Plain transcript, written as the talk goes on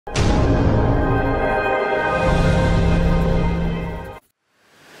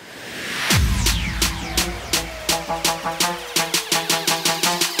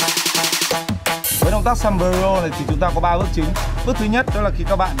tác SOMEBRERO này thì chúng ta có 3 bước chính. Bước thứ nhất đó là khi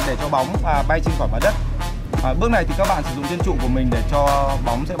các bạn để cho bóng bay trên khỏi mặt đất. Bước này thì các bạn sử dụng chân trụ của mình để cho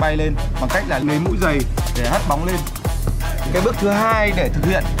bóng sẽ bay lên bằng cách là lấy mũi giày để hất bóng lên. Cái bước thứ hai để thực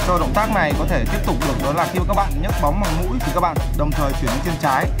hiện cho động tác này có thể tiếp tục được đó là khi các bạn nhấc bóng bằng mũi thì các bạn đồng thời chuyển đến chân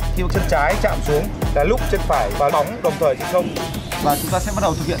trái. Khi chân trái chạm xuống là lúc chân phải và bóng đồng thời trên không. Và chúng ta sẽ bắt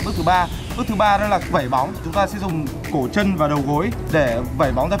đầu thực hiện bước thứ ba. Bước thứ ba đó là vẩy bóng. Chúng ta sẽ dùng cổ chân và đầu gối để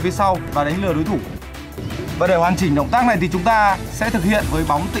vẩy bóng ra phía sau và đánh lừa đối thủ. Và để hoàn chỉnh động tác này thì chúng ta sẽ thực hiện với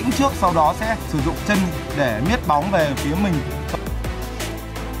bóng tĩnh trước, sau đó sẽ sử dụng chân để miết bóng về phía mình.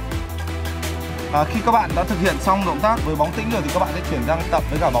 Khi các bạn đã thực hiện xong động tác với bóng tĩnh rồi thì các bạn sẽ chuyển sang tập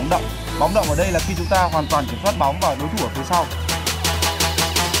với cả bóng động. Bóng động ở đây là khi chúng ta hoàn toàn kiểm soát bóng và đối thủ ở phía sau.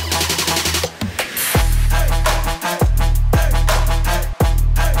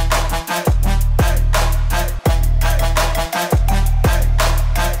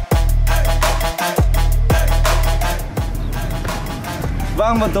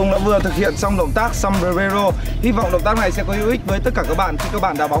 Vâng, và Tùng đã vừa thực hiện xong động tác SOMEBRERO. Hy vọng động tác này sẽ có hữu ích với tất cả các bạn khi các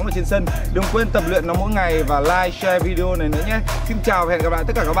bạn đá bóng ở trên sân. Đừng quên tập luyện nó mỗi ngày và like, share video này nữa nhé. Xin chào và hẹn gặp lại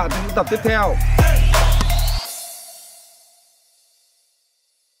tất cả các bạn trong những tập tiếp theo.